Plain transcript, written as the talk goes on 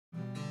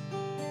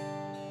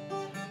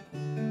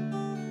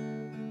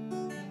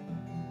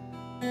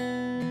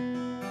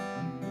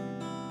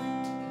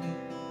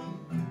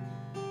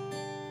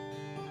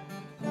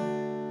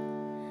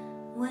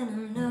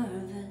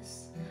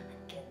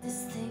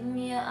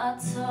I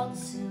talk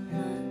too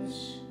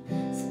much.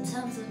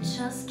 Sometimes I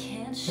just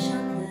can't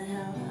shut the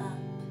hell up.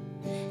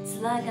 It's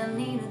like I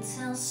need to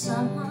tell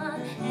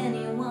someone,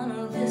 anyone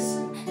will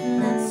listen,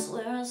 and that's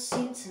where I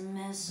seem to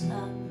mess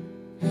up.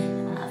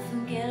 And I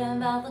forget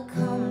about the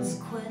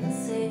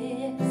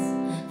consequences.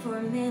 For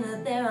a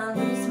minute there I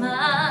lose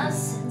my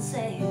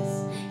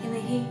senses. In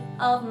the heat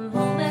of the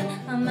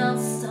moment, my mouth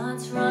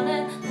starts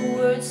running, the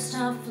words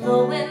start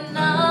flowing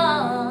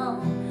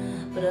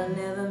on. But I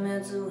never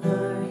meant to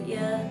hurt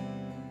you.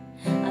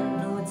 I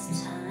know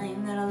it's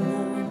time that I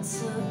learn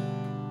to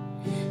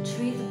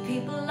treat the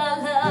people I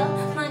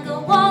love like I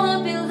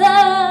wanna be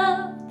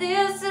loved.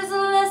 This is a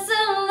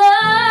lesson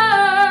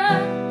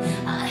learned.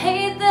 I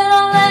hate that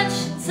I let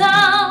you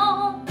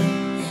down,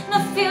 and I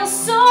feel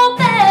so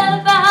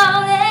bad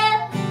about it.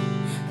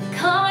 The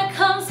karma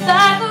comes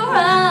back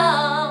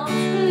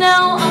around.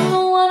 Now I'm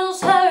the one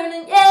who's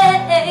hurting,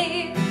 yeah.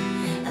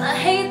 And I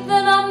hate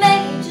that I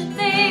made you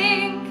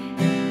think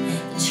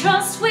the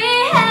trust we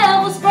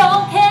had was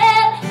broken.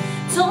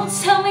 Don't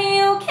tell me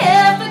you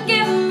can't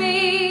forgive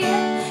me,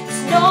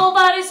 'cause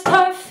nobody's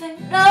perfect,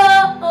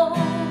 no,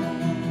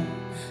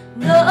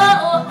 no,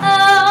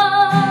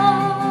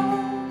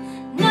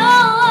 no.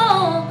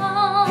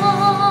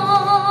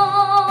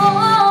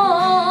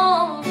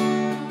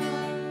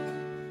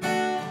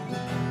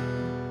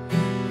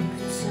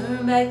 Could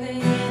turn back the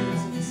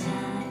hands of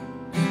time.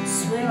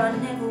 Swear I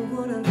never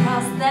would have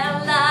crossed that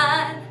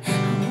line. I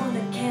would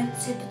have kept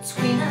it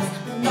between us,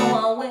 but no,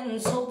 I went and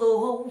told the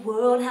whole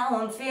world how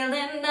I'm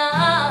feeling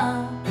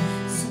now.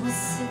 So I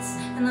sit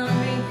and I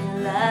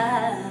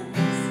realize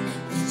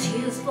there's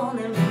tears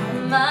falling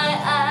from my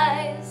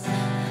eyes. I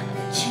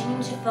can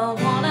change if I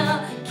wanna,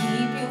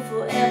 keep you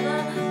forever.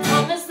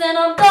 Promise that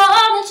I'm gonna